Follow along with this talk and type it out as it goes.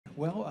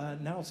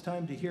Now it's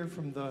time to hear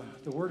from the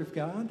Word of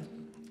God.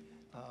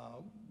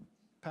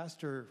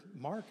 Pastor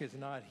Mark is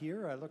not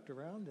here. I looked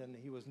around and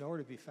he was nowhere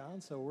to be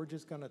found, so we're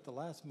just going to, at the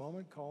last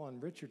moment, call on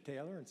Richard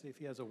Taylor and see if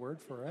he has a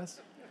word for us.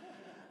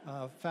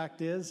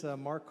 Fact is,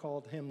 Mark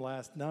called him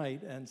last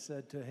night and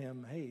said to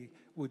him, hey,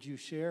 would you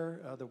share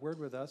the word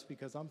with us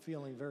because I'm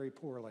feeling very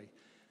poorly.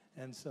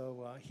 And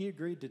so he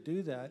agreed to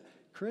do that.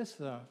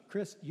 Chris,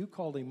 you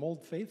called him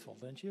Old Faithful,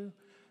 didn't you?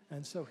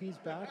 And so he's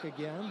back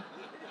again.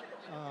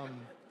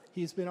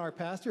 He's been our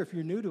pastor. If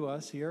you're new to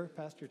us here,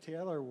 Pastor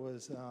Taylor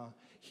was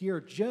here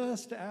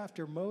just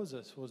after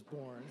Moses was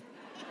born.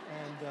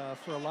 And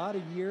for a lot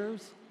of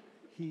years,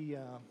 he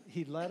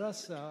led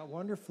us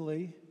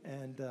wonderfully.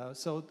 And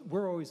so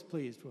we're always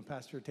pleased when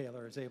Pastor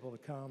Taylor is able to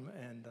come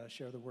and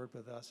share the word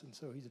with us. And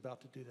so he's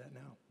about to do that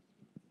now.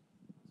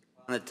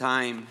 On the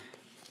time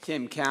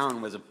Tim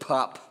Cowan was a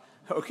pup,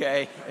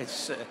 okay?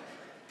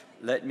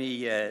 Let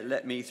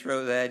me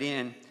throw that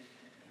in.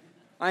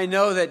 I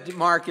know that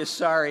Mark is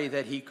sorry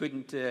that he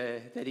couldn't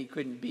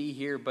be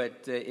here,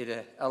 but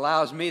it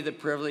allows me the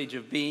privilege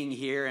of being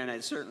here, and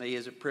it certainly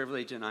is a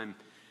privilege, and I'm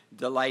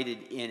delighted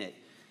in it.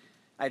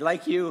 I'd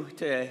like you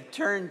to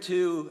turn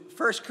to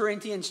 1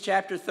 Corinthians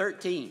chapter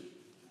 13.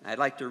 I'd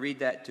like to read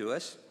that to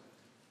us.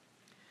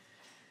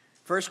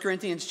 1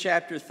 Corinthians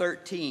chapter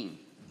 13.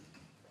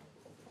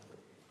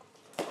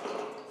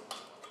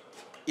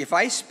 If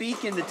I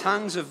speak in the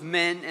tongues of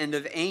men and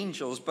of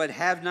angels, but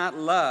have not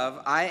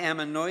love, I am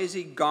a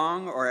noisy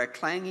gong or a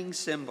clanging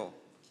cymbal.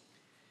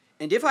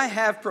 And if I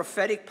have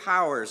prophetic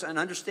powers and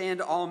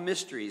understand all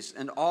mysteries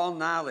and all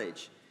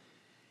knowledge,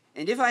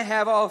 and if I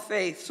have all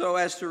faith so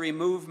as to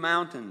remove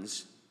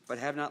mountains, but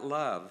have not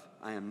love,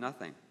 I am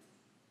nothing.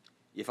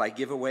 If I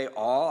give away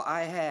all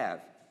I have,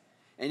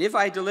 and if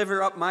I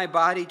deliver up my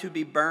body to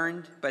be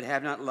burned, but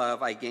have not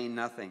love, I gain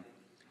nothing.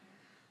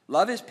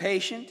 Love is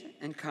patient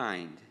and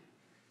kind.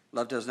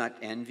 Love does not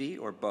envy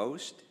or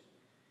boast.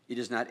 It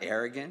is not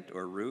arrogant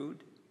or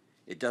rude.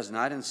 It does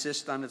not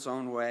insist on its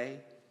own way.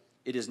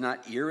 It is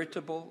not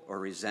irritable or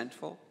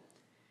resentful.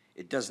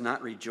 It does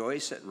not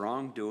rejoice at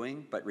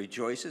wrongdoing, but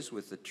rejoices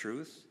with the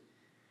truth.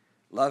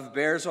 Love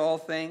bears all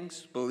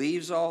things,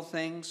 believes all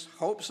things,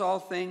 hopes all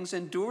things,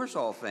 endures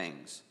all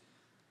things.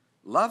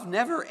 Love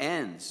never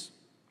ends.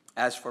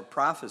 As for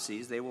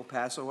prophecies, they will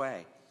pass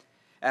away.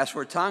 As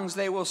for tongues,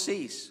 they will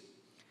cease.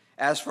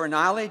 As for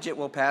knowledge, it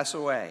will pass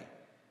away.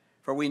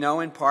 For we know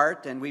in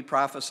part and we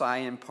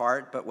prophesy in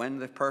part, but when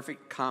the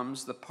perfect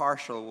comes, the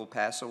partial will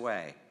pass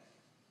away.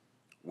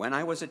 When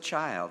I was a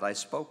child, I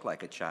spoke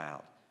like a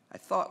child. I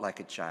thought like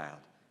a child.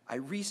 I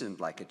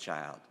reasoned like a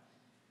child.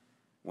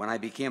 When I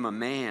became a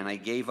man, I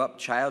gave up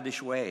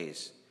childish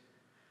ways.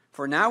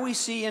 For now we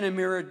see in a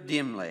mirror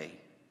dimly,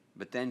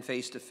 but then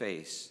face to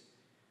face.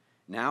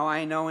 Now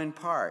I know in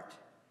part,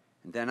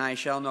 and then I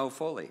shall know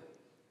fully,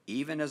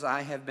 even as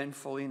I have been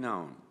fully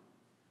known.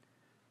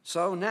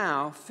 So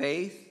now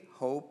faith,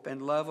 hope,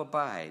 and love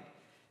abide,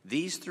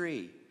 these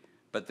three,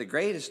 but the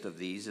greatest of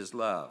these is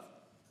love.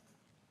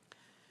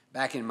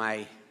 Back in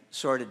my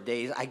sordid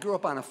days, I grew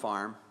up on a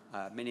farm.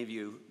 Many of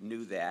you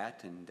knew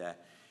that. And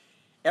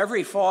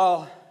every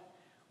fall,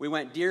 we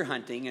went deer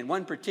hunting. And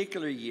one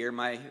particular year,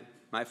 my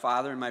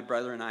father and my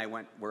brother and I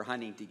were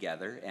hunting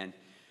together. And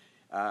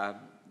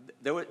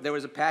there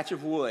was a patch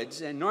of woods.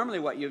 And normally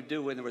what you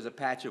do when there was a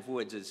patch of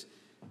woods is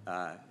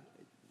a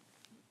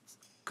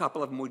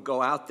couple of them would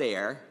go out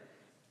there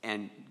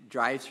and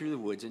drive through the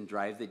woods and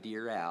drive the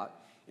deer out.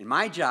 And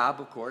my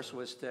job, of course,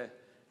 was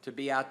to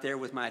be out there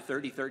with my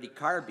 30-30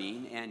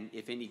 carbine, and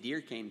if any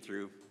deer came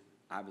through,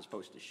 I was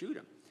supposed to shoot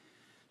them.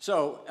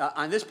 So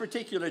on this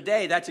particular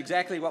day, that's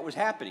exactly what was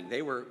happening.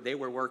 They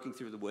were working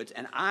through the woods,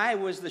 and I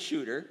was the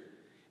shooter,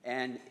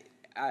 and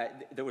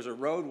there was a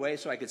roadway,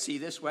 so I could see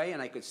this way,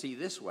 and I could see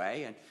this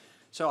way, and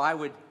so I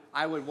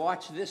would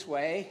watch this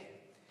way,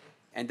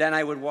 and then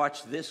I would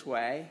watch this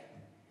way,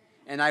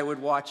 and I would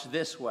watch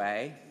this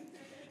way,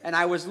 and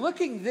I was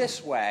looking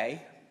this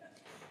way,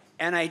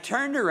 and I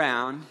turned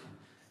around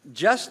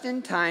just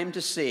in time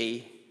to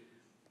see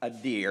a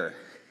deer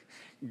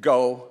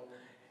go,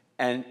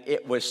 and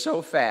it was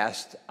so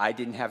fast I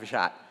didn't have a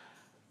shot.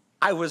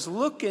 I was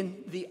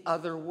looking the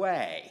other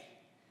way,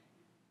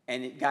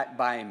 and it got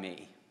by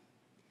me.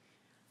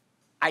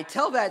 I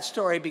tell that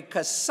story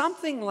because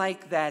something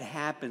like that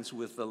happens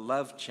with the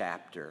love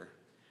chapter,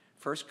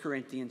 1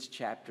 Corinthians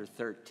chapter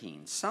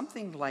 13.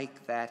 Something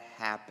like that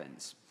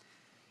happens.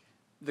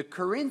 The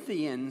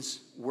Corinthians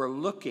were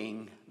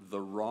looking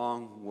the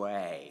wrong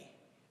way.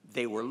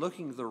 They were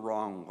looking the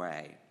wrong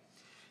way.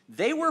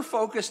 They were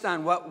focused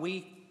on what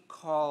we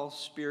call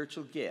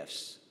spiritual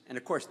gifts. And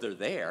of course, they're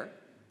there.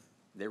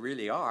 They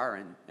really are,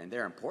 and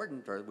they're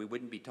important, or we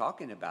wouldn't be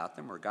talking about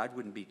them, or God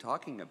wouldn't be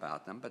talking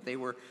about them. But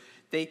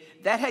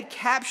that had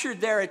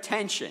captured their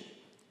attention.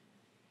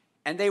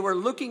 And they were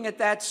looking at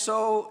that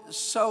so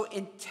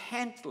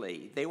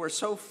intently. They were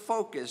so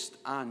focused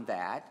on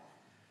that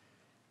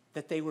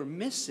they were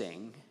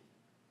missing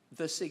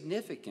the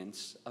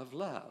significance of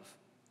love.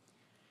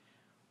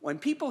 When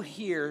people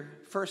hear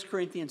 1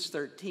 Corinthians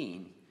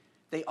 13,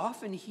 they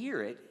often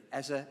hear it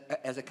as a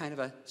kind of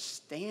a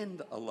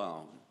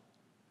standalone,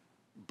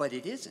 but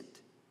it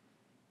isn't.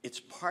 It's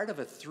part of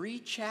a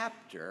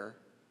 3-chapter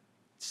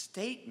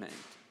statement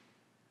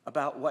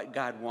about what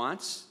God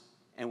wants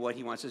and what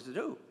he wants us to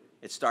do.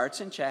 It starts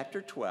in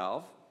chapter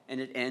 12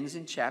 and it ends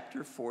in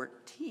chapter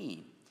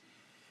 14.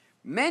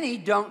 Many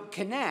don't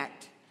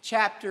connect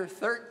chapter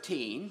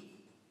 13,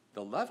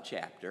 the love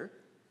chapter,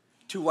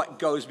 to what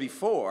goes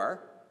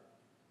before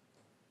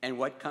and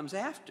what comes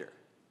after.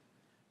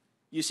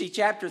 You see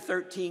chapter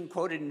 13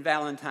 quoted in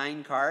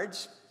Valentine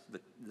cards,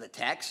 the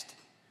text,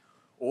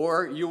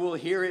 or you will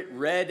hear it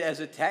read as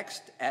a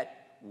text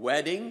at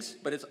weddings,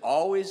 but it's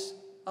always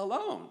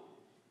alone.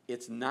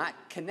 It's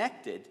not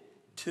connected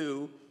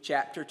to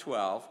chapter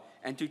 12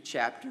 and to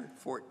chapter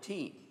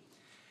 14.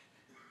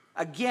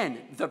 Again,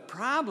 the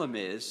problem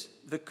is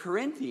the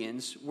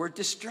Corinthians were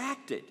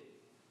distracted.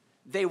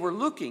 They were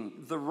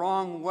looking the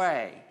wrong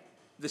way.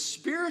 The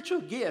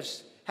spiritual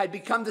gifts had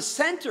become the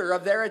center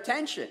of their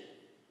attention,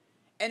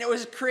 and it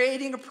was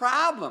creating a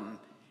problem.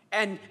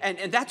 And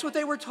that's what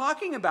they were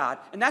talking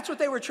about, and that's what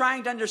they were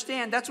trying to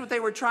understand. That's what they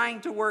were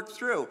trying to work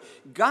through.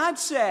 God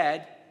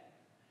said,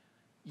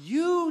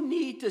 you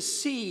need to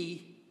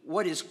see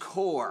what is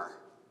core.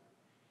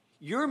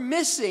 You're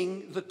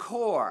missing the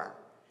core.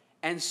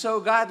 And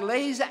so God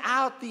lays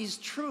out these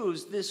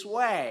truths this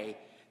way,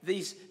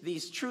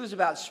 these truths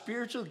about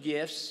spiritual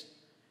gifts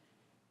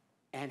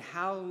and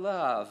how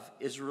love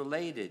is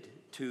related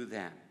to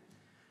them.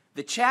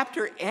 The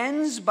chapter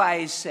ends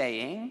by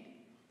saying,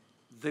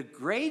 the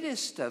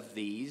greatest of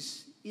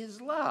these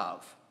is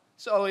love.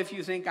 So if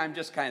you think I'm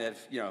just kind of,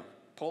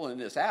 pulling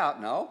this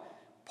out, no.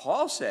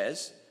 Paul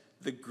says,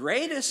 the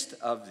greatest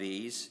of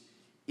these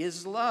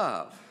is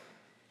love.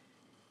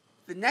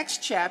 The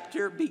next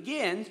chapter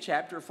begins,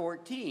 chapter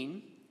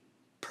 14,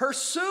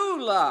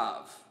 pursue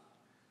love.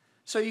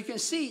 So you can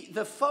see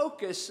the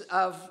focus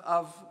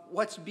of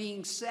what's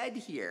being said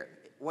here,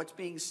 what's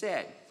being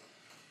said.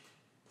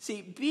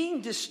 See,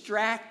 being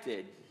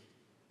distracted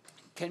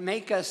can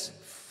make us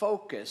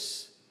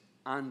focus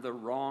on the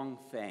wrong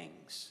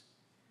things.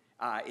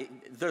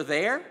 They're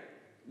there,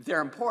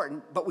 they're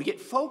important, but we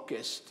get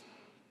focused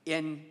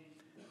in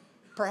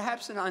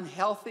perhaps an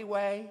unhealthy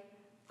way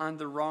on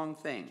the wrong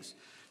things.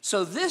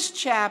 So this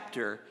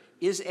chapter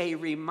is a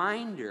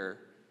reminder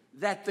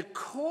that the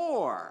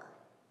core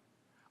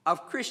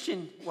of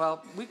Christian,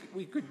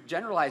 we could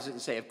generalize it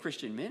and say of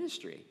Christian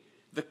ministry,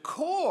 the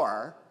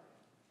core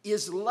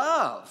is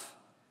love.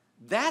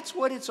 That's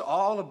what it's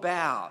all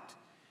about.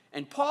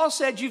 And Paul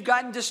said, you've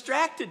gotten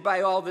distracted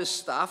by all this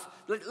stuff.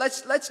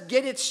 Let's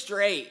get it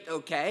straight,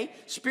 okay?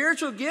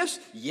 Spiritual gifts,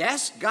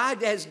 yes,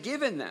 God has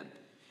given them.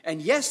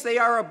 And yes, they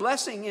are a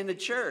blessing in the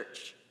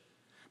church.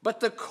 But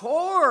the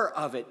core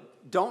of it,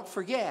 don't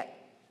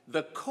forget,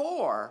 the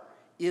core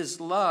is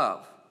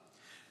love.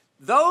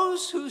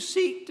 Those who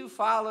seek to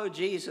follow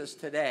Jesus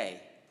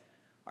today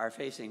are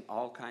facing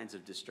all kinds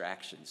of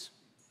distractions.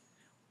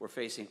 We're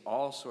facing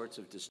all sorts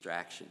of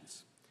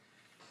distractions.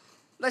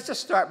 Let's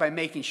just start by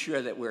making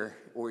sure that we're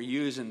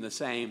using the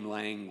same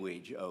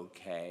language,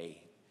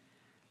 okay?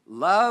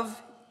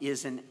 Love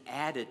is an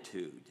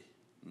attitude,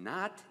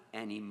 not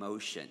an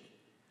emotion.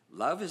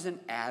 Love is an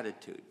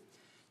attitude.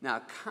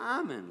 Now,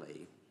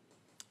 commonly,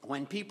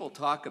 when people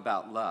talk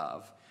about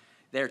love,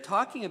 they're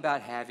talking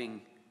about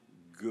having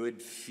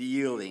good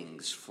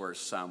feelings for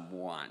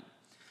someone.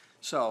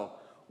 So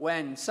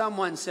when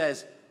someone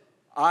says,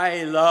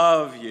 I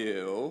love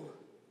you,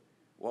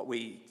 what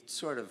we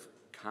sort of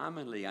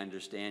commonly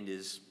understand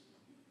is,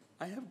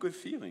 I have good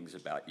feelings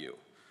about you.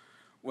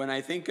 When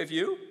I think of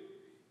you,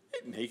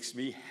 it makes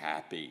me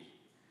happy.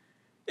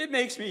 It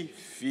makes me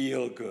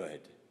feel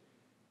good.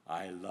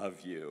 I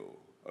love you.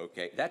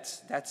 Okay,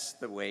 that's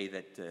the way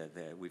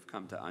that we've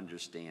come to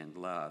understand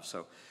love.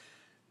 So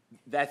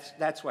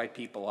that's why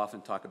people often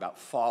talk about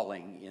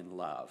falling in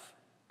love.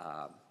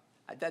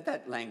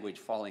 That language,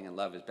 falling in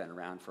love, has been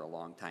around for a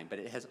long time, but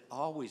it has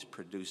always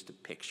produced a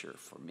picture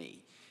for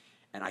me.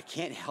 And I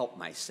can't help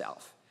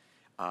myself.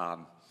 I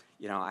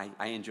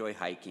enjoy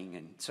hiking,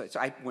 and so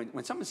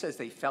when someone says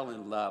they fell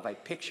in love, I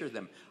picture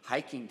them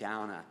hiking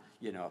down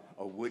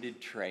a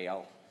wooded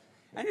trail,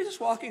 and you're just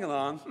walking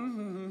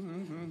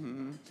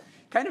along,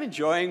 kind of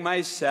enjoying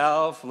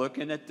myself,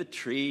 looking at the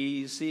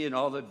trees, seeing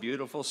all the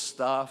beautiful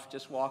stuff,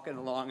 just walking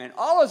along, and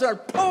all of a sudden,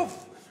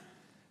 poof,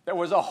 there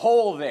was a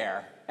hole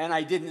there, and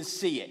I didn't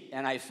see it,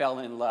 and I fell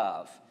in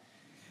love.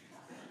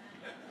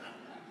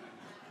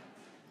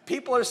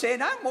 People are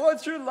saying, I'm going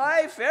through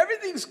life,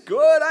 everything's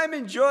good, I'm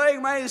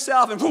enjoying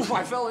myself, and poof,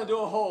 I fell into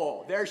a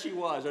hole. There she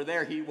was, or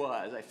there he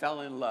was. I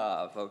fell in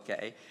love,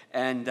 okay?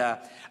 And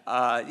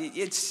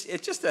it's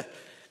just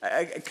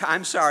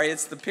I'm sorry,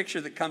 it's the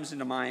picture that comes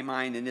into my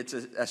mind, and it's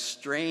a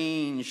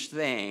strange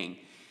thing.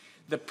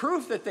 The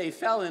proof that they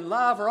fell in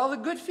love are all the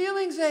good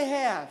feelings they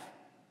have.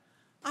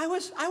 I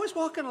was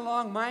walking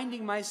along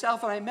minding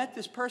myself, and I met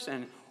this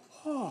person,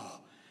 and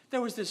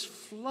there was this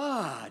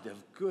flood of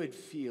good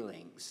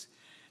feelings.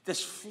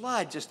 This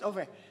flood just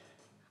over.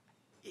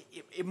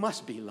 It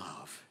must be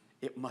love.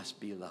 It must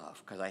be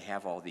love because I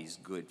have all these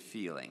good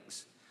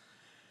feelings.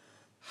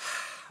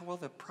 Well,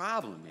 the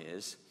problem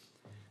is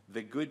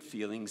the good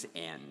feelings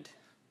end.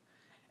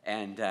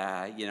 And,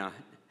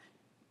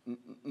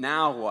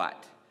 now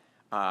what?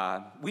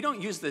 We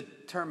don't use the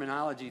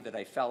terminology that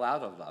I fell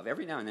out of love.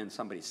 Every now and then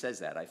somebody says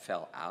that, I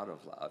fell out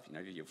of love.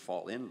 You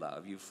fall in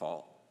love, you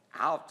fall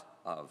out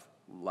of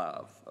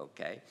love,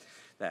 okay?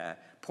 The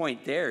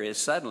point there is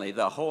suddenly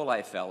the hole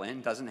I fell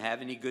in doesn't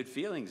have any good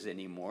feelings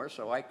anymore,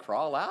 so I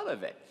crawl out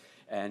of it.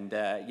 And,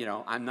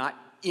 I'm not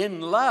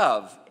in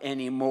love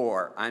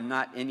anymore. I'm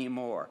not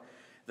anymore.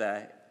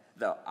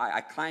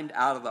 I climbed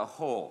out of the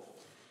hole.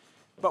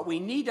 But we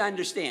need to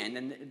understand,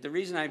 and the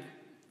reason I've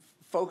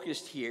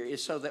focused here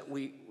is so that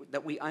we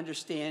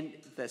understand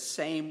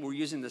we're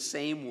using the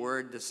same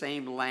word, the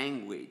same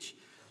language.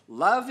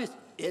 Love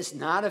is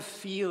not a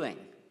feeling.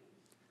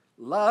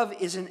 Love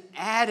is an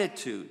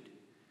attitude.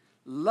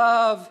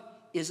 Love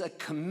is a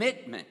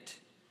commitment.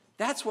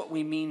 That's what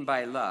we mean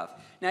by love.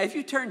 Now, if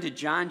you turn to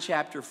John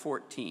chapter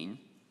 14,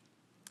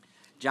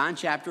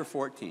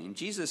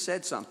 Jesus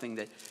said something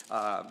that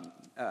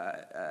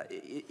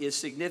is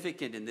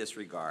significant in this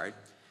regard.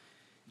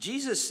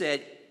 Jesus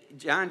said,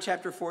 John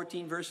chapter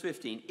 14, verse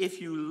 15,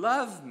 if you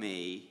love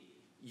me,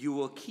 you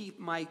will keep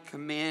my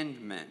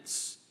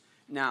commandments.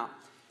 Now,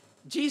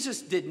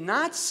 Jesus did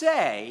not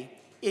say,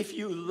 if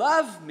you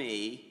love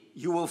me,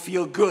 you will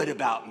feel good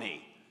about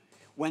me.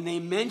 When they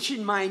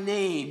mention my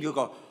name, you'll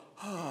go,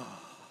 oh,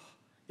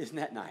 isn't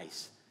that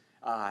nice?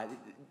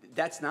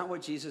 That's not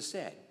what Jesus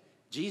said.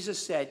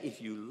 Jesus said,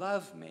 if you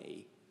love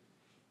me,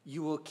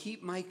 you will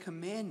keep my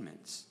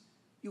commandments.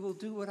 You will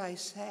do what I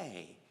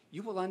say.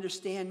 You will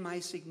understand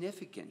my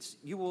significance.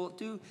 You will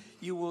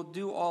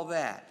do all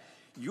that.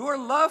 Your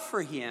love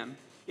for him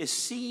is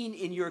seen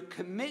in your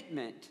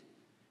commitment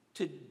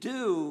to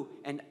do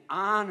and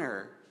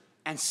honor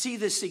and see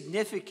the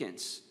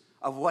significance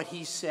of what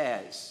he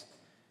says.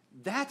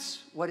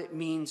 That's what it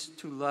means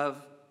to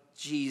love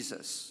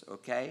Jesus,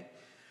 okay?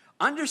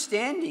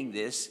 Understanding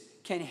this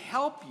can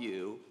help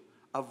you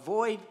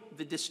avoid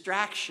the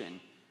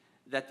distraction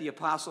that the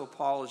Apostle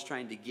Paul is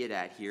trying to get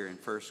at here in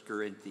 1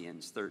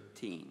 Corinthians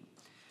 13.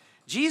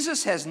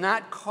 Jesus has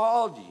not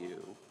called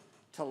you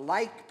to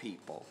like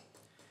people.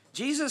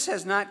 Jesus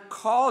has not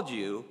called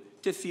you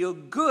to feel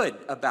good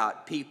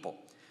about people.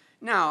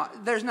 Now,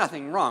 there's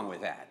nothing wrong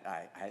with that.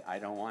 I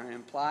don't want to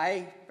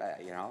imply,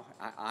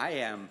 I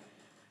am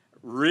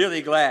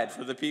really glad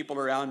for the people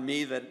around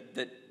me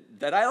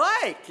that I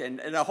like,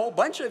 and a whole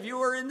bunch of you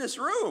are in this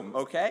room,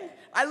 okay?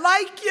 I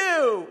like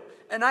you.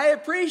 And I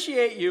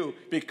appreciate you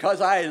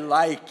because I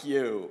like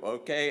you,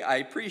 okay? I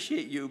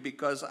appreciate you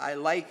because I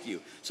like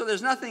you. So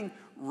there's nothing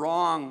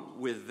wrong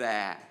with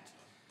that.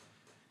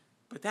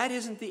 But that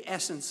isn't the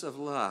essence of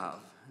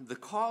love. The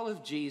call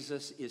of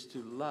Jesus is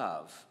to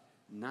love,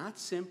 not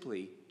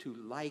simply to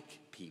like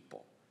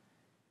people.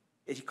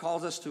 He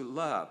calls us to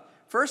love.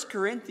 1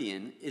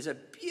 Corinthians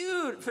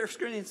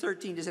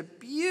 13 is a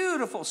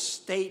beautiful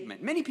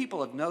statement. Many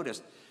people have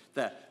noticed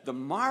the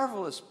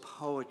marvelous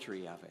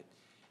poetry of it,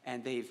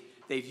 and they've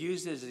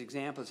used it as an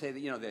example to say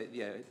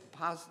that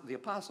the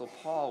Apostle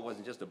Paul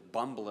wasn't just a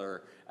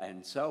bumbler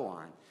and so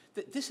on.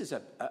 This is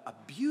a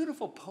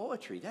beautiful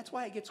poetry. That's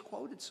why it gets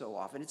quoted so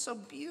often. It's so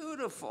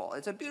beautiful.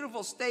 It's a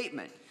beautiful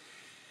statement.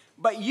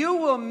 But you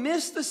will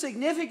miss the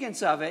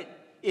significance of it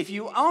if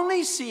you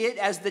only see it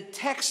as the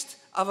text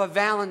of a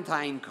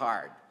Valentine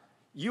card.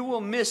 You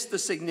will miss the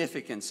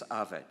significance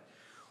of it.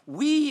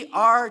 We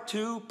are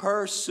to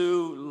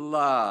pursue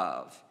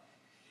love.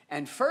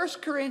 And 1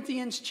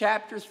 Corinthians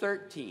chapter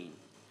 13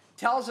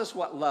 tells us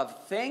what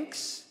love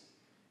thinks,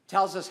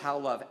 tells us how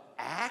love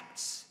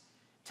acts,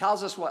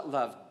 tells us what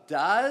love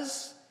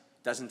does.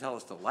 Doesn't tell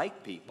us to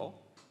like people.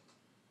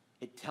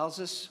 It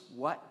tells us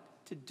what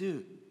to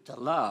do, to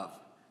love.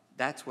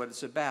 That's what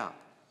it's about.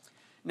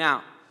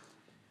 Now,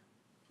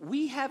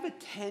 we have a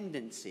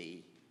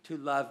tendency to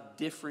love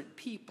different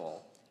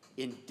people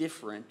in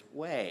different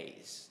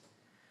ways.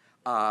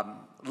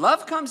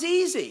 Love comes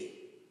easy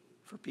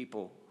for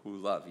people who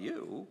love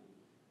you.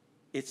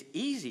 It's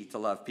easy to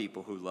love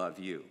people who love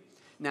you.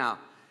 Now,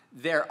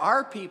 there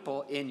are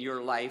people in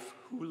your life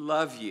who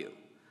love you.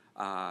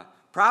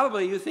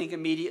 Probably you think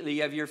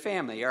immediately of your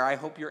family, or I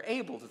hope you're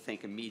able to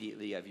think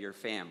immediately of your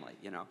family.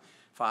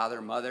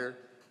 Father, mother,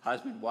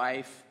 husband,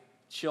 wife,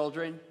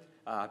 children,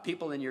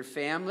 people in your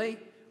family.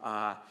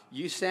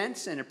 You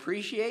sense and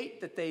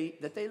appreciate that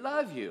they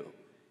love you.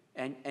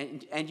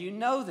 And you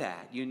know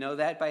that. You know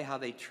that by how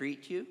they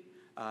treat you.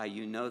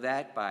 You know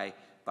that by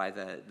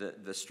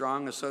the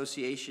strong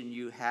association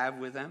you have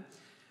with them.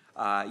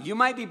 You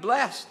might be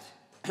blessed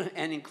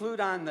and include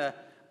on the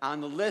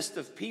list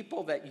of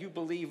people that you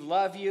believe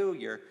love you,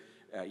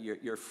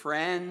 your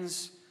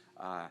friends,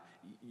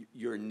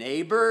 your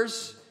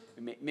neighbors,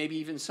 maybe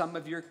even some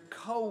of your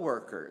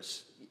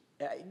coworkers.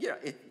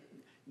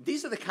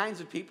 These are the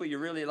kinds of people you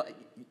really like.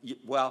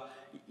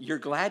 You're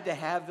glad to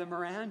have them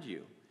around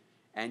you.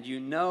 And you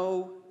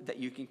know that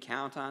you can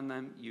count on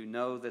them. You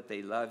know that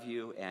they love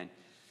you, and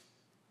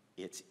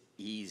it's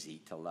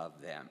easy to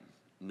love them.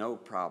 no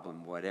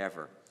problem,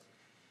 whatever.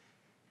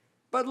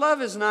 But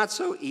love is not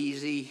so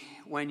easy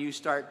when you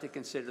start to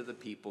consider the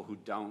people who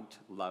don't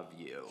love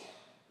you.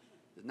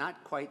 It's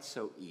not quite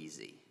so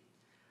easy.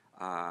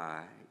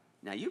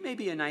 Now, you may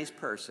be a nice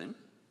person,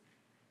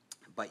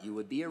 but you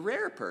would be a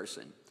rare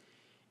person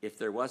if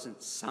there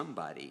wasn't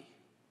somebody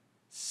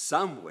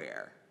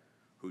somewhere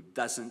who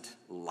doesn't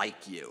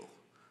like you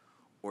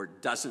or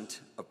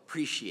doesn't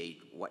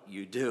appreciate what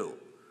you do.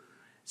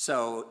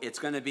 So it's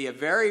going to be a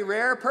very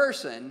rare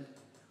person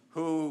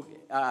who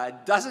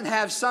doesn't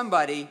have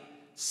somebody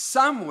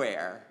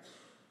somewhere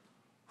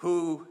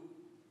who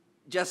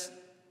just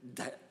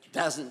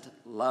doesn't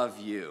love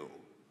you.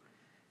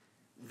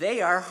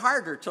 They are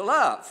harder to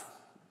love.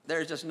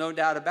 There's just no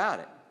doubt about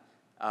it.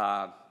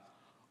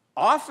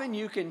 Often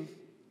you can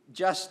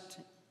just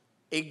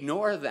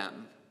ignore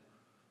them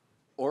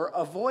or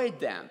avoid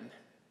them.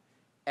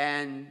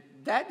 And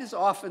that is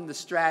often the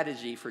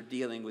strategy for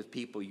dealing with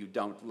people you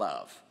don't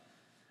love.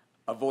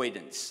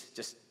 Avoidance.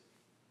 Just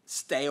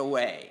stay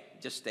away.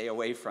 Just stay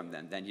away from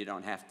them. Then you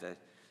don't have to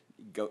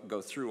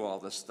go through all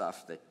the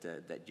stuff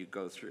that you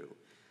go through.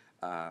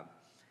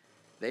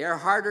 They are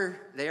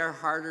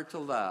harder to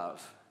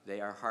love.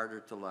 They are harder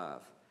to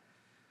love.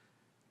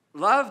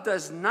 Love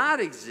does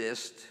not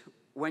exist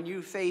when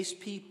you face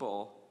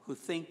people who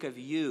think of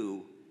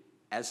you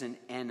as an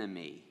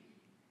enemy.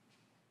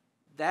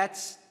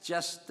 That's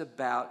just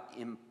about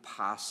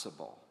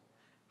impossible.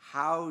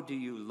 How do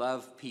you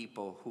love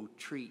people who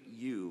treat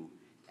you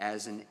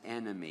as an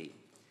enemy?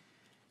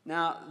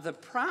 Now, the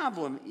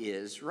problem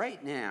is,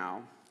 right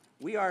now,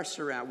 we,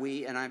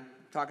 and I'm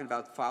talking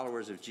about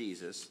followers of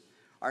Jesus,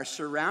 are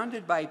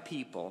surrounded by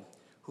people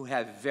who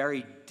have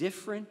very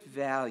different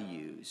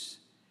values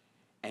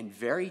and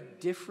very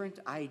different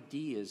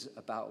ideas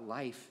about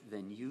life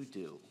than you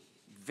do.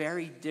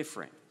 Very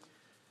different.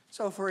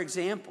 So, for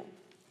example,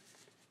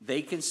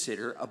 they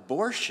consider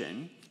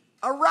abortion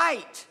a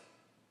right.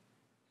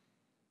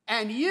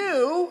 And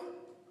you,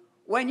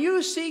 when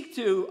you seek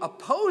to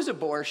oppose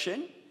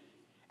abortion,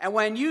 and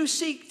when you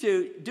seek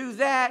to do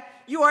that,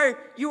 you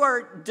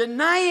are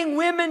denying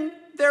women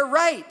their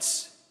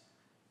rights.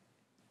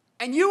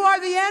 And you are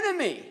the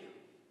enemy.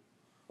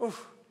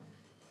 Oof.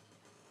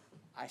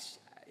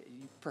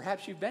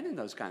 Perhaps you've been in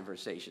those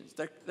conversations.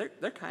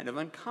 They're kind of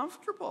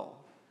uncomfortable.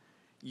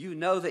 You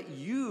know that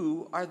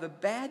you are the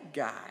bad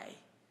guy.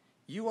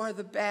 You are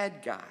the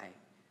bad guy.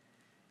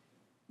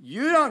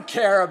 You don't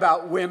care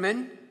about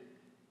women.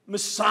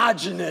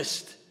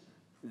 Misogynist.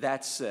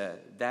 That's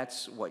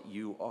what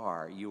you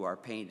are. You are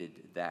painted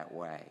that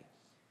way.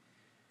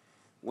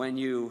 When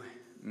you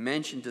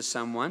mention to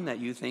someone that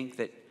you think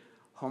that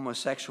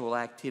homosexual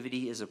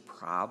activity is a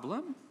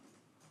problem,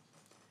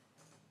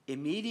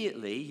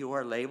 immediately you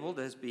are labeled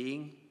as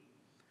being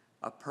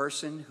a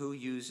person who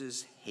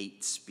uses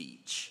hate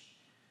speech.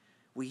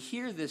 We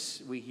hear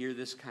this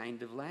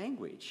kind of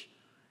language.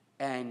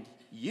 And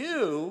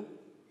you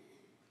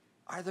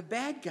are the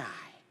bad guy.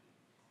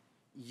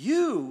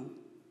 You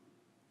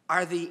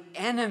are the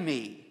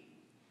enemy.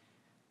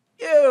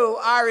 You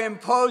are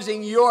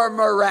imposing your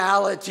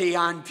morality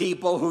on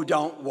people who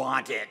don't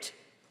want it.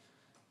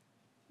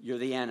 You're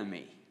the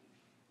enemy.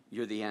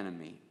 You're the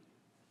enemy.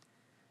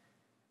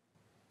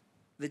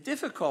 The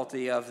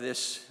difficulty of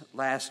this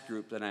last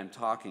group that I'm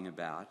talking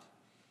about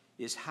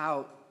is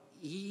how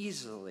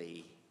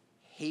easily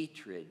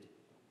hatred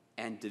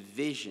and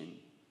division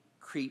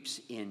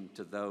creeps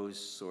into those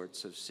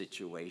sorts of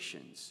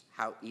situations,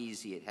 how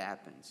easy it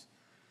happens.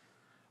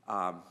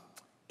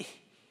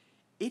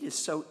 It is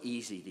so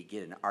easy to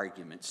get an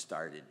argument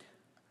started.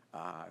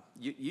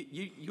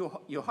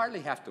 You hardly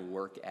have to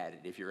work at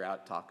it if you're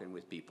out talking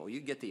with people. You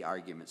get the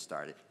argument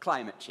started.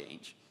 Climate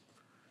change.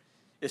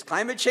 Is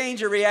climate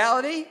change a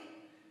reality?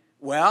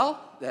 Well,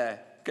 the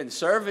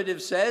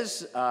conservative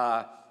says,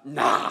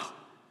 nah.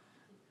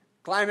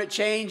 Climate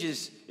change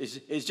is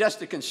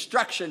just a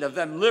construction of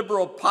them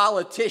liberal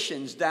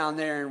politicians down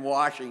there in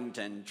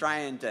Washington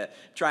trying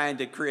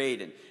to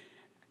create it.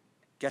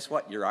 Guess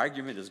what? Your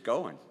argument is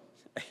going.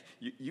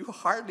 You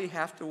hardly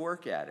have to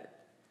work at it.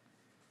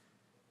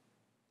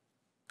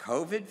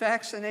 COVID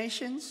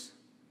vaccinations?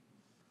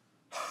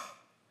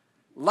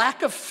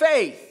 Lack of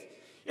faith.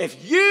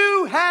 If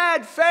you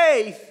had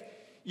faith,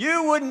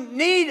 you wouldn't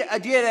need to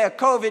get a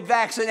COVID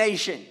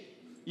vaccination.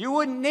 You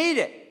wouldn't need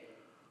it.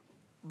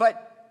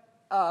 But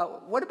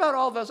what about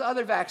all those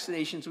other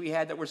vaccinations we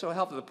had that were so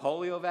helpful? The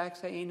polio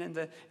vaccine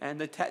and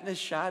the tetanus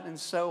shot and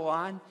so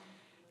on.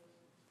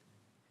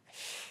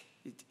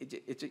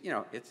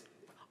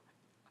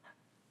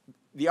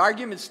 The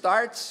argument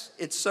starts,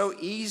 it's so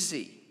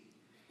easy.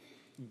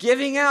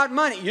 Giving out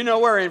money. You know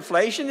where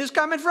inflation is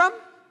coming from?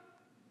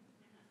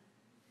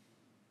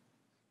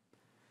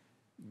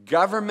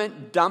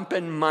 Government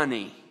dumping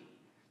money.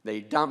 They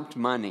dumped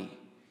money.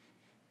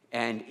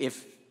 And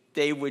if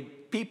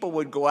people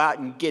would go out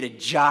and get a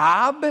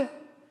job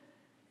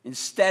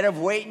instead of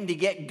waiting to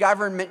get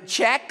government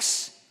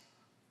checks,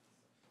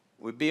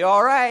 we'd be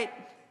all right.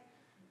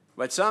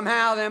 But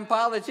somehow them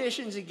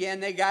politicians, again,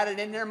 they got it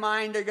in their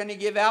mind they're going to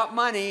give out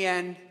money,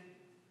 and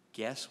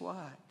guess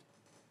what?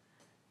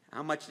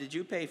 How much did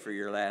you pay for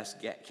your last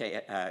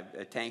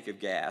tank of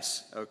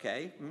gas?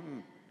 Okay?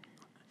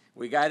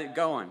 We got it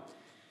going.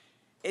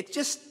 It's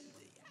just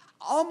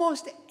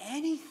almost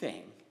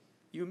anything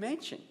you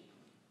mention,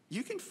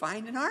 you can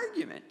find an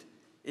argument,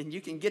 and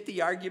you can get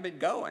the argument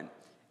going.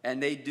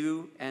 And they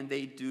do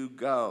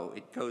go.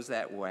 It goes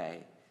that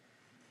way.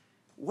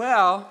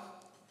 Well,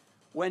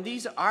 when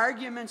these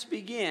arguments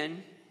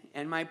begin,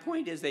 and my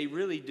point is they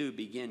really do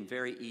begin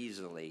very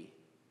easily.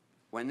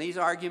 When these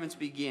arguments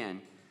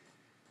begin,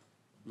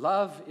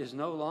 love is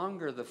no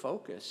longer the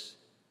focus.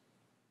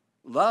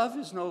 Love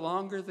is no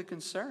longer the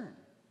concern.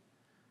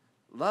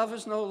 Love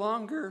is no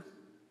longer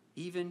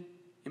even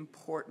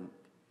important.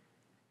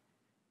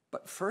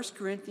 But 1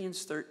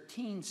 Corinthians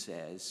 13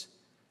 says,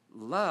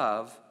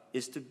 love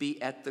is to be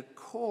at the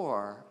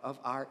core of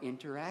our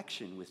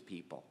interaction with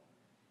people.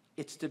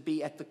 It's to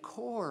be at the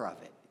core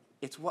of it.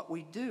 It's what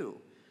we do.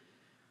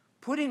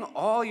 Putting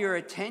all your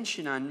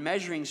attention on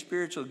measuring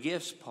spiritual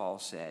gifts, Paul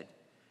said,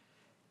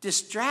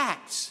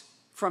 distracts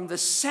from the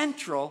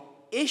central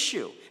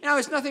issue. Now,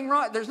 there's nothing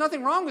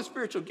wrong with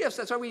spiritual gifts.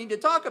 That's why we need to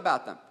talk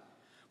about them.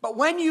 But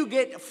when you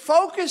get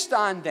focused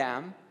on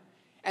them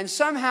and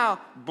somehow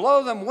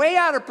blow them way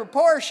out of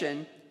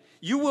proportion,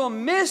 you will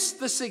miss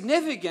the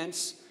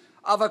significance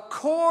of a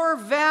core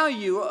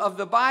value of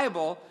the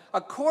Bible, a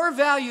core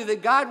value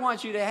that God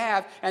wants you to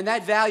have, and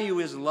that value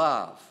is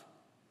love.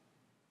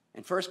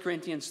 And 1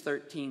 Corinthians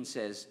 13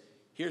 says,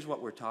 here's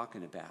what we're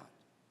talking about.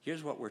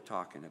 Here's what we're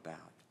talking about.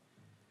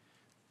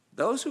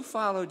 Those who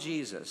follow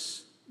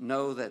Jesus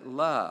know that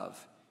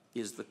love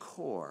is the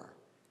core.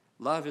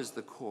 Love is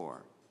the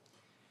core.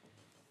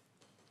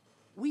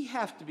 We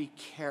have to be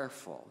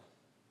careful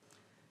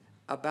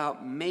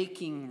about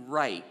making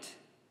right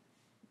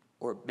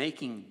or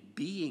making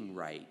being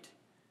right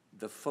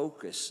the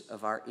focus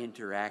of our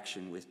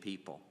interaction with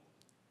people.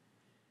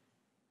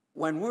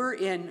 When we're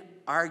in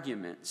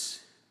arguments,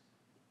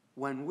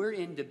 when we're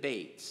in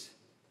debates,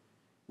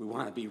 we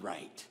want to be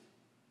right,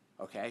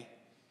 okay?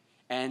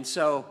 And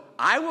so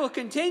I will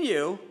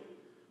continue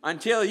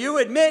until you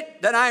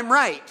admit that I'm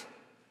right.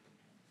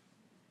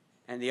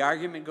 And the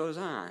argument goes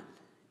on,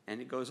 and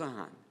it goes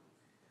on.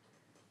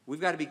 We've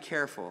got to be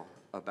careful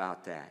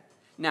about that.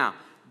 Now,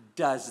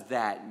 does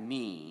that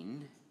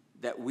mean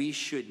that we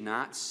should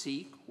not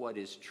seek what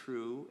is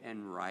true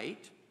and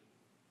right?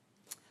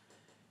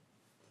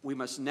 We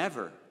must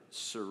never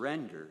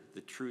surrender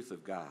the truth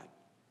of God.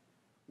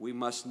 We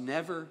must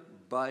never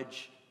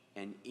budge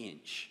an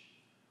inch.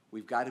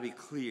 We've got to be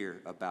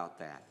clear about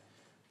that.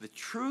 The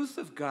truth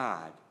of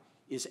God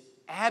is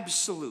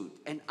absolute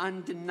and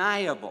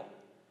undeniable.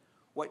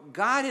 What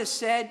God has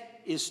said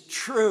is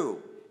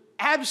true,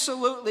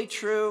 absolutely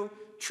true,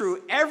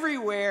 true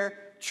everywhere,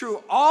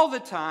 true all the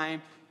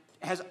time,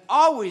 has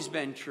always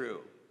been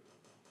true.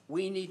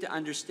 We need to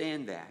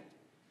understand that.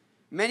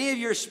 Many of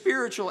your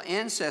spiritual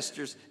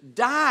ancestors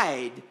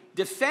died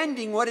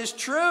defending what is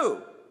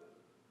true.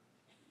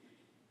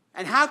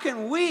 And how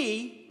can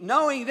we,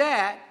 knowing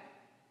that,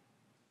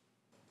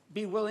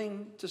 be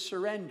willing to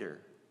surrender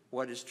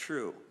what is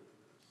true?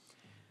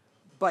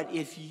 But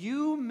if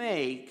you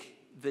make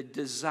the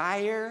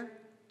desire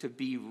to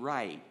be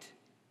right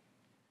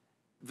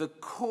the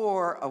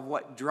core of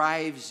what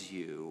drives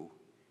you,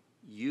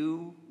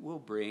 you will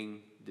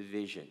bring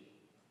division.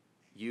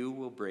 You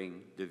will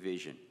bring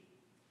division.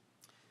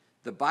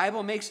 The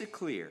Bible makes it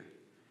clear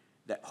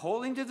that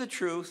holding to the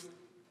truth,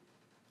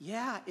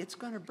 yeah, it's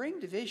going to bring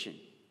division.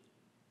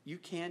 You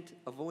can't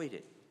avoid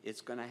it.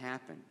 It's going to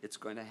happen. It's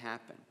going to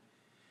happen.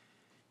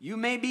 You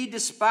may be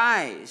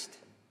despised.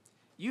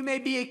 You may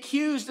be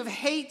accused of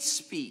hate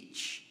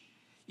speech.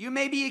 You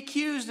may be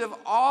accused of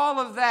all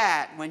of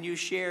that when you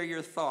share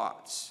your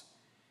thoughts.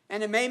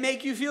 And it may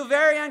make you feel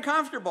very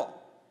uncomfortable.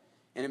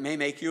 And it may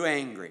make you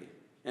angry.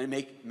 And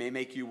it may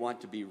make you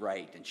want to be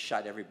right and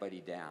shut everybody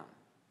down.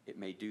 It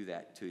may do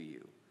that to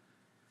you.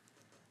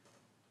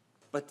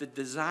 But the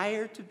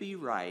desire to be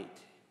right,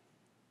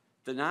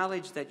 the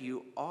knowledge that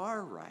you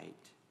are right,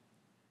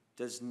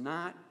 does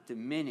not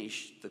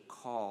diminish the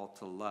call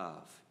to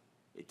love.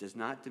 It does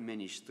not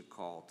diminish the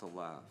call to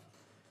love.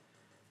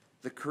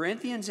 The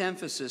Corinthians'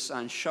 emphasis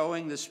on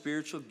showing the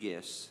spiritual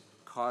gifts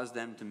caused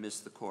them to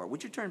miss the core.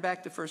 Would you turn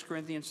back to 1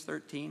 Corinthians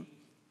 13?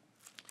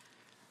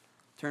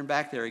 Turn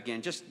back there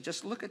again.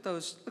 Just look at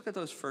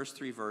those first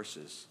three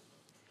verses.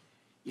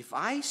 If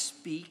I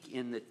speak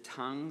in the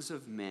tongues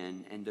of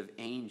men and of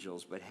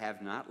angels but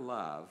have not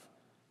love,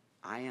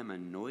 I am a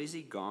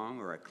noisy gong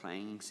or a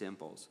clanging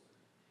cymbals.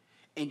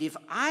 And if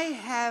I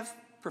have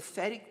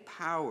prophetic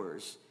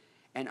powers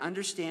and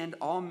understand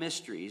all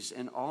mysteries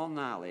and all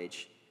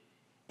knowledge,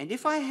 and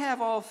if I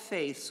have all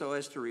faith so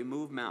as to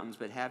remove mountains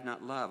but have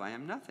not love, I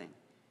am nothing.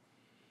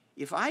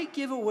 If I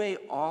give away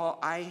all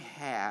I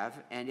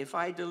have, and if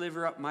I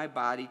deliver up my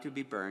body to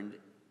be burned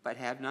but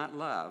have not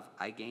love,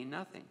 I gain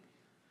nothing.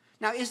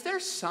 Now, is there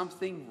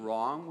something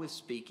wrong with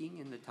speaking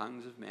in the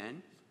tongues of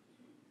men?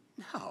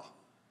 No.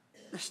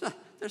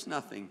 there's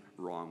nothing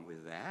wrong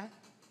with that.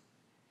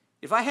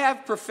 If I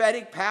have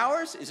prophetic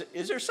powers,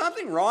 is there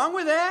something wrong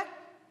with that?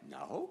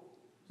 No,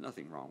 there's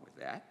nothing wrong with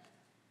that.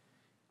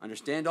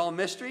 Understand all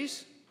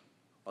mysteries?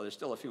 Well, there's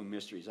still a few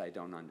mysteries I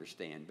don't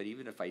understand. But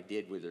even if I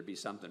did, would there be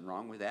something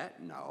wrong with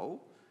that?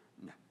 No,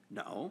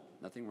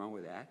 nothing wrong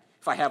with that.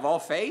 If I have all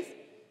faith,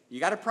 you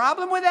got a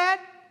problem with that?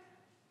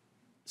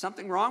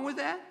 Something wrong with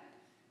that?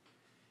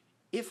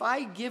 If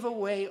I give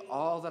away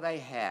all that I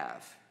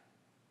have,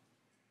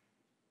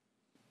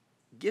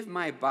 give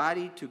my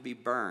body to be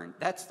burned,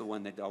 that's the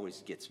one that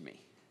always gets me.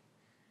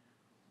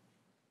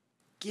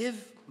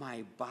 Give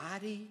my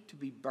body to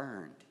be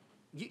burned.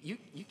 You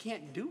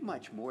can't do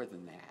much more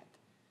than that.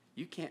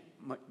 You can't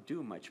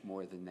do much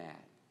more than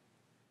that.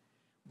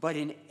 But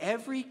in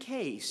every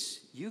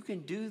case, you can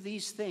do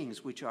these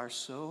things which are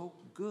so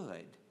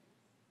good.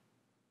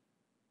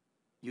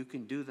 You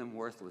can do them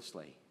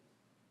worthlessly,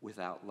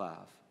 without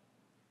love.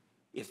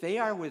 If they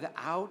are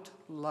without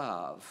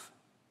love,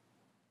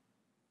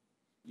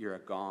 you're a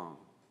gong.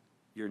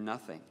 You're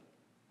nothing.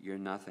 You're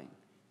nothing.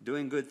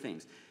 Doing good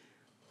things.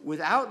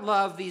 Without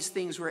love, these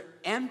things were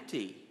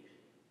empty,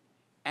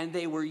 and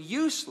they were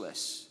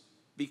useless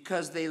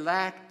because they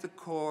lacked the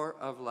core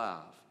of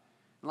love.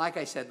 And like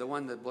I said, the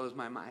one that blows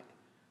my mind,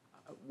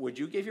 would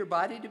you give your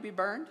body to be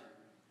burned?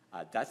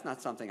 That's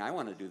not something I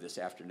want to do this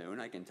afternoon,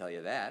 I can tell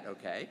you that,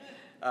 okay?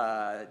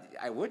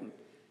 I wouldn't.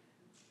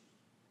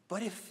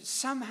 But if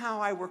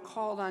somehow I were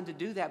called on to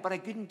do that, but I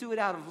couldn't do it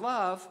out of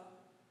love,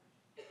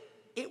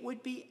 it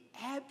would be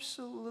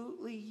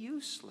absolutely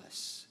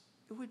useless.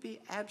 It would be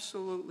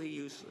absolutely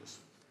useless.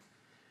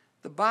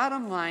 The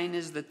bottom line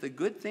is that the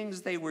good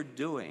things they were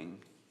doing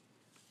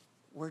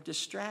were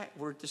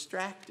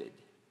distracted.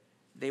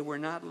 They were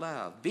not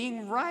love.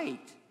 Being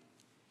right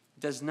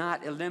does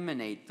not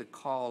eliminate the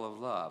call of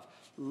love.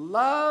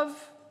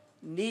 Love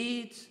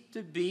needs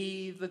to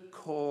be the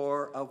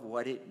core of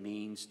what it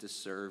means to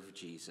serve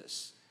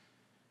Jesus.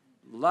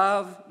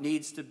 Love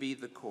needs to be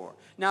the core.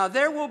 Now,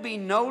 there will be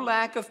no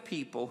lack of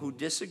people who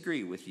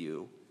disagree with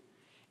you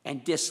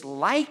and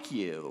dislike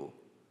you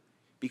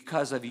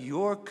because of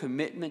your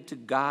commitment to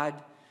God,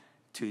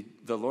 to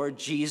the Lord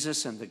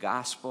Jesus and the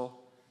gospel.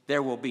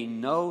 There will be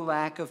no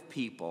lack of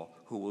people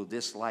who will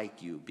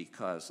dislike you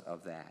because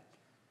of that.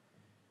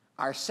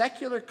 Our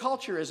secular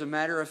culture, as a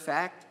matter of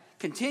fact,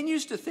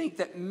 continues to think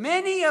that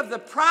many of the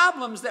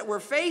problems that we're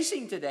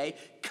facing today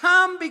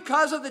come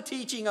because of the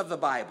teaching of the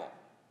Bible.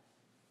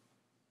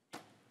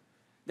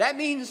 That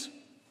means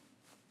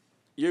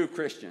you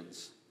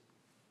Christians,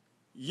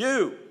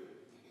 you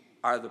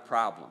are the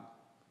problem.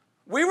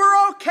 We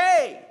were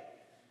okay,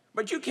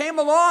 but you came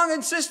along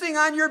insisting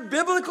on your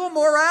biblical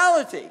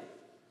morality.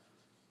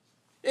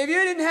 If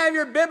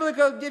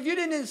you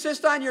didn't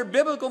insist on your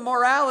biblical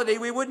morality,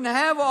 we wouldn't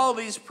have all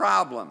these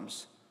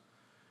problems.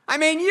 I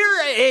mean,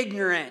 you're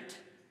ignorant.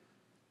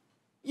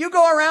 You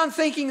go around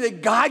thinking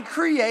that God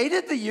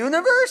created the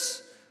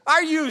universe?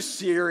 Are you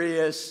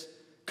serious?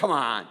 Come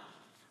on.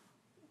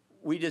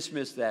 We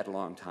dismissed that a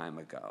long time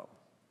ago.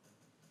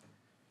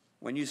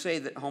 When you say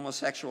that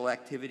homosexual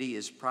activity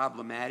is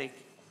problematic,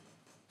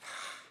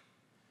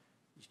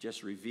 it's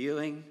just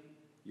revealing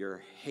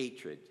your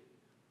hatred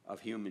of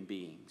human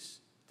beings.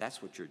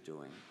 That's what you're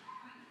doing.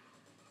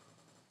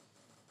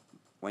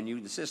 When you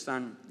insist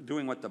on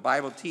doing what the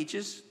Bible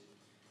teaches,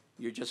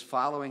 you're just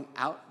following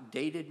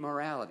outdated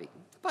morality.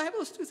 The Bible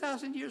is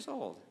 2,000 years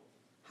old.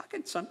 How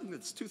can something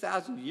that's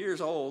 2,000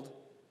 years old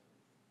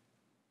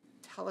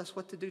tell us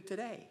what to do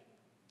today?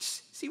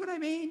 See what I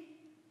mean?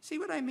 See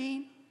what I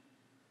mean?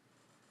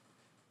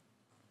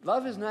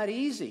 Love is not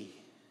easy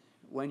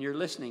when you're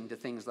listening to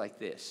things like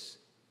this.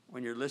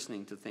 When you're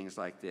listening to things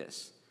like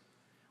this.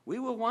 We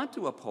will want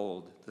to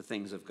uphold the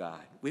things of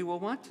God. We will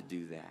want to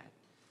do that.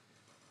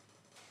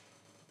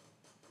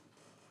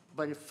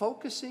 But if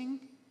focusing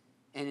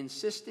and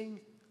insisting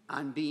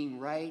on being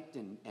right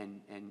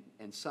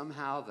and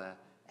somehow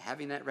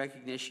having that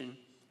recognition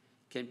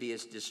can be a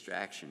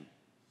distraction.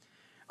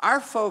 Our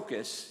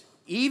focus,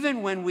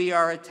 even when we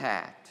are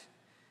attacked,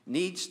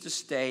 needs to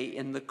stay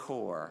in the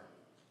core,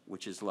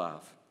 which is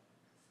love.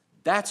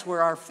 That's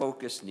where our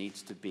focus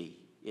needs to be.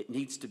 It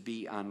needs to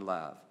be on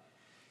love.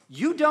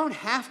 You don't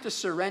have to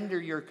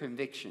surrender your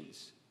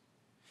convictions.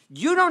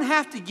 You don't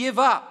have to give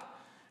up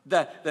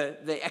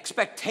the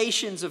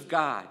expectations of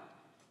God.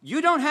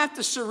 You don't have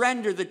to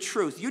surrender the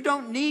truth. You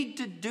don't need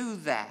to do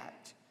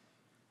that.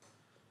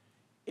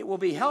 It will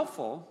be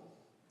helpful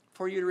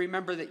for you to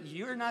remember that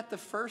you're not the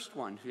first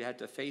one who had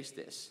to face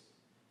this.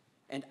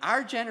 And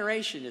our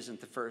generation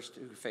isn't the first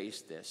who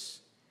faced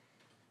this.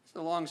 It's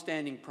a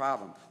long-standing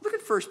problem. Look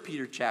at 1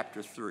 Peter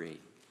chapter 3.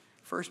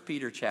 1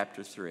 Peter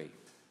chapter 3.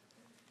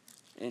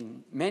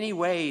 In many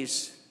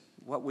ways,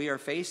 what we are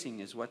facing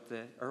is what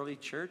the early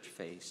church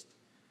faced.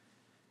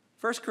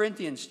 1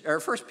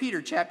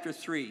 Peter chapter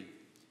 3,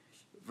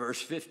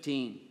 verse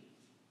 15.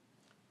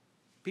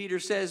 Peter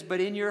says,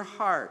 "But in your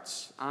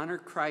hearts honor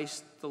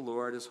Christ the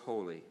Lord as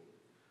holy,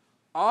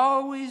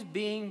 always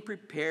being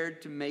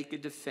prepared to make a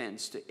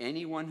defense to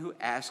anyone who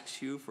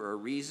asks you for a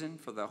reason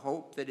for the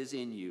hope that is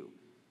in you.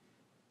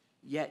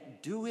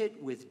 Yet do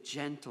it with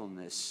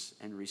gentleness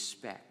and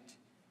respect,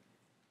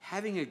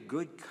 having a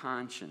good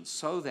conscience,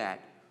 so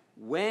that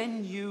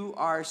when you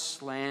are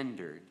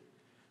slandered,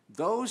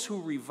 those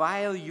who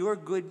revile your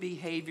good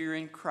behavior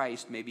in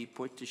Christ may be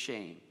put to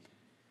shame.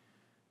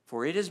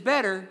 For it is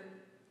better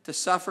to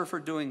suffer for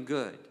doing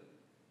good,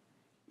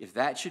 if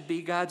that should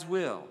be God's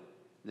will,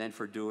 than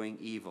for doing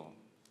evil.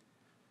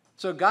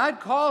 So God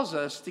calls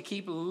us to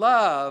keep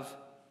love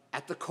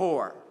at the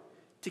core,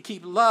 to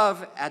keep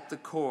love at the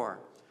core.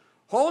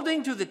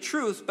 Holding to the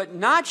truth but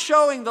not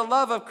showing the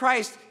love of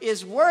Christ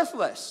is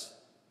worthless.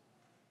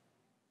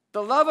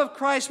 The love of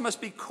Christ must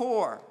be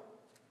core.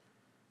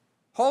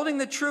 Holding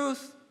the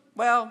truth,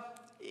 well,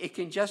 it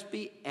can just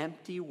be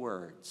empty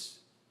words.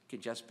 It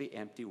can just be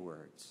empty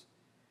words.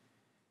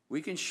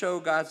 We can show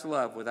God's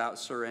love without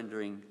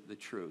surrendering the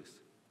truth.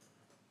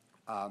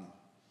 Now,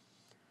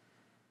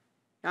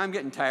 I'm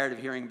getting tired of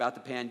hearing about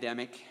the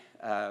pandemic.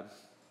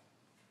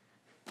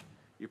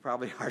 You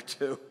probably are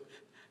too.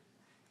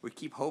 We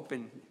keep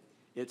hoping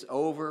it's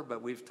over,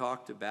 but we've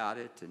talked about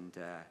it, and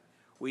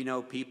we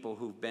know people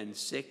who've been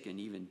sick and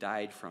even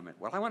died from it.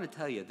 Well, I want to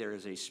tell you, there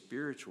is a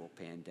spiritual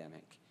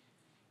pandemic,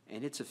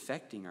 and it's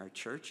affecting our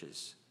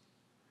churches.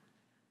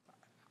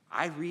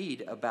 I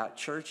read about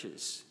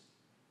churches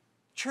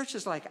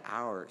like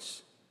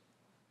ours,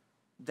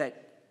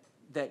 that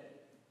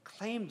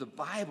claim the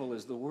Bible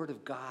as the Word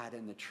of God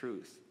and the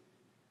truth.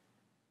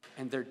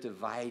 And they're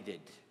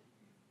divided.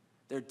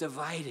 They're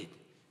divided.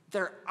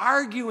 They're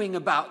arguing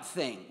about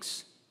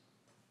things.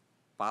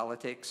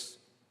 Politics,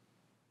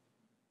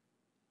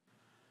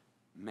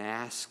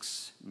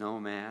 masks, no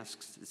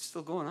masks. It's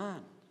still going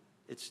on.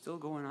 It's still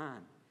going on.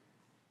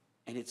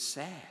 And it's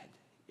sad.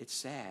 It's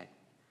sad.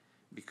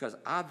 Because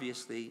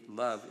obviously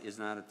love is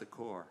not at the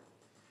core.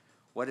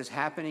 What is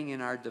happening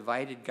in our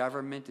divided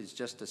government is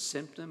just a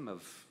symptom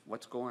of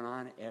what's going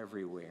on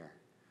everywhere.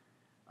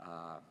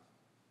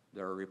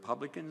 There are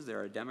Republicans,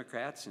 there are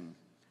Democrats, and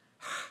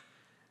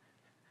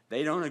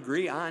they don't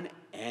agree on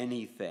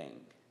anything.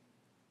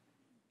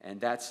 And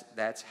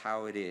that's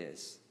how it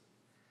is.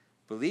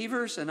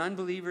 Believers and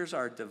unbelievers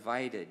are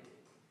divided.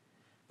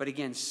 But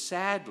again,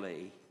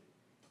 sadly,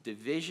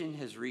 division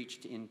has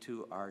reached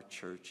into our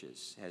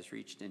churches,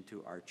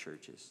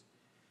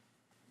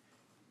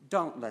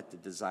 Don't let the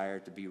desire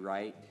to be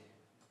right,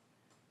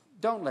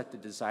 don't let the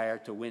desire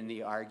to win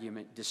the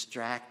argument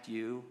distract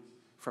you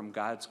from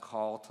God's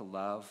call to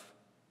love.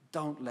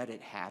 Don't let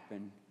it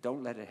happen.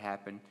 Don't let it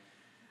happen.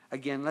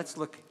 Again, let's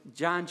look,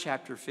 John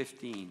chapter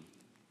 13,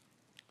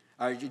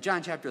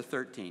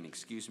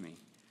 excuse me.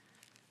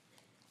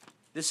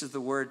 This is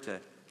the word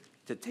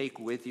to take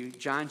with you.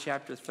 John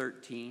chapter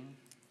 13,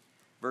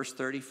 verse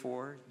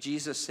 34.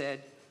 Jesus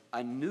said,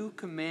 "A new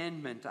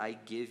commandment I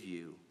give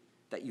you,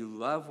 that you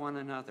love one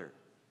another,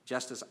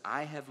 just as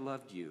I have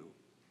loved you.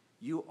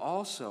 You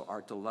also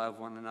are to love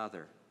one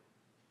another.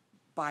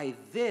 By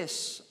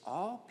this,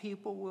 all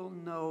people will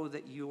know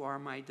that you are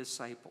my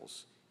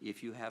disciples,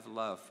 if you have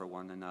love for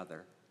one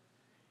another."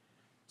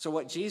 So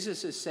what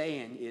Jesus is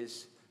saying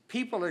is,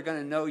 people are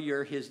going to know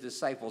you're his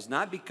disciples,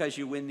 not because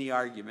you win the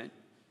argument,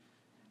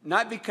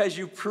 not because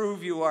you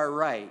prove you are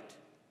right.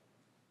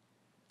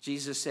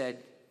 Jesus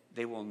said,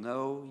 they will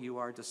know you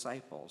are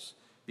disciples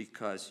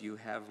because you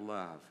have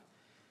love.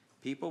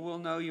 People will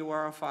know you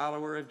are a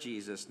follower of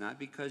Jesus, not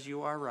because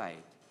you are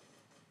right,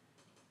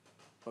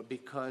 but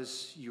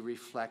because you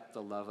reflect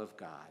the love of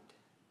God.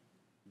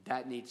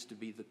 That needs to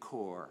be the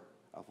core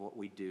of what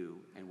we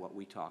do and what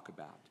we talk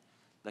about.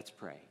 Let's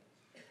pray.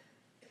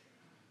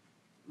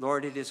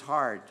 Lord, it is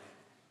hard.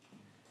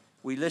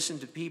 We listen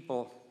to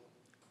people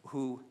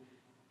who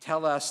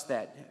tell us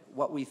that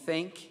what we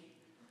think,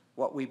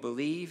 what we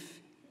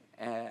believe,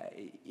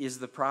 is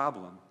the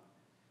problem.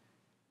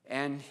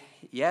 And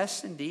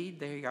yes, indeed,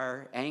 they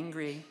are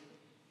angry,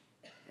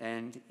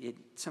 and in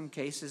some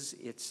cases,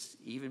 it's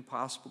even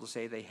possible to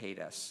say they hate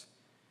us.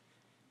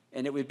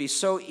 And it would be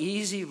so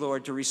easy,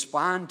 Lord, to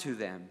respond to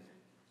them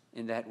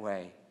in that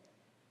way.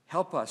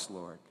 Help us,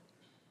 Lord.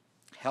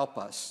 Help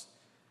us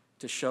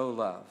to show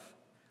love.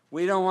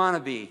 We don't want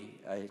to be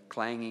a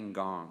clanging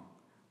gong.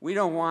 We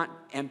don't want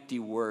empty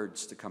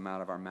words to come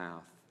out of our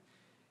mouth.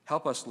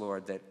 Help us,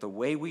 Lord, that the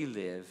way we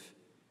live,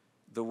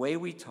 the way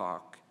we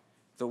talk,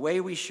 the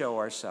way we show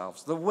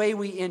ourselves, the way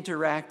we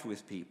interact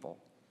with people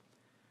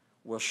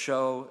will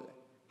show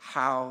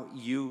how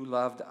you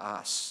loved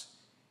us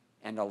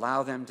and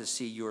allow them to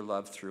see your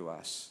love through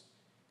us.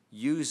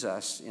 Use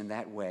us in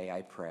that way,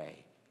 I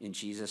pray. In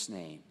Jesus'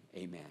 name,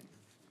 amen.